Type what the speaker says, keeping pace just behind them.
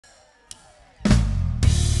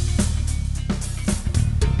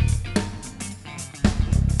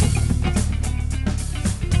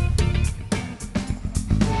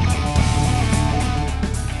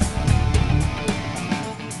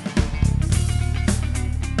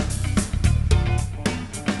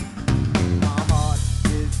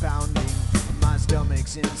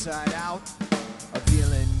inside out. I'm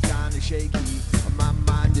feeling kinda shaky, my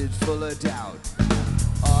mind is full of doubt.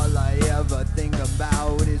 All I ever think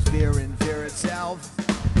about is fear and fear itself.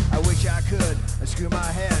 I wish I could screw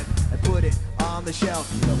my head and put it on the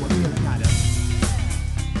shelf. You know, I'm feeling kinda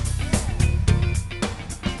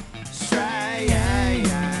strange.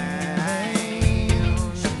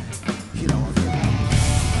 You know, I'm feeling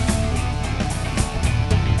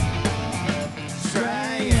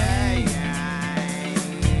strange.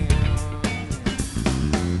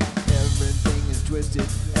 Everything is twisted,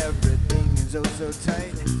 everything is oh so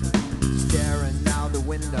tight. Staring out the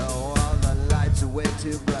window, all the lights are way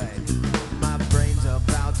too bright. My brain's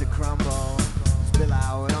about to crumble, spill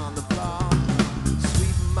out on the floor.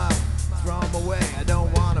 Sweep 'em up, throw 'em away, I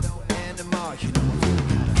don't want 'em anymore. You know, I'm feeling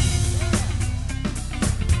kinda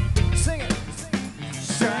sing it.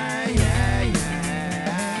 Strange.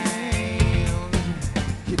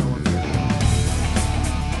 You know, I'm feeling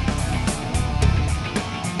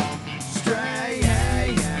strange.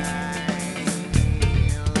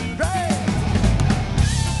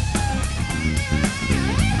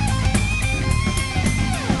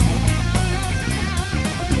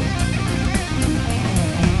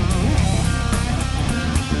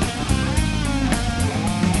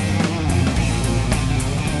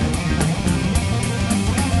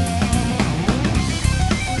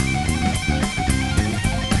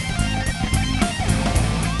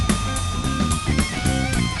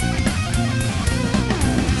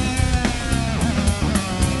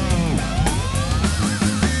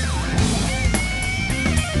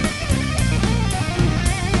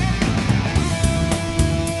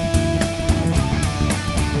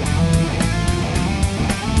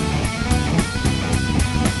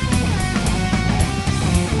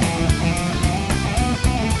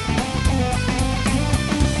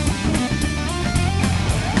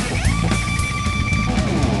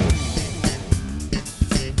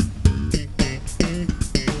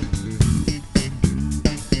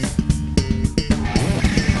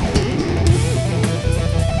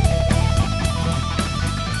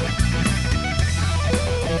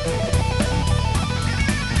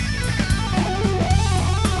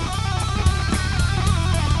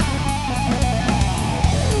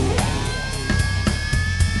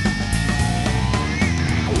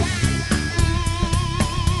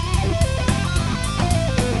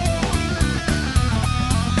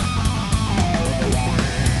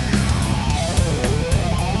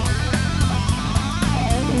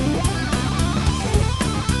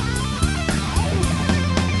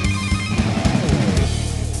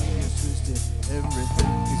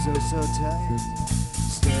 So tight,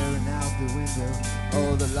 staring out the window,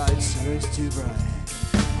 all the lights are too bright.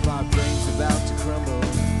 My brain's about to crumble,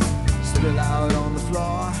 spill out on the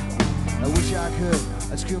floor. I wish I could,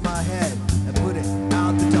 I'd screw my head and put it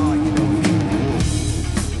out the door.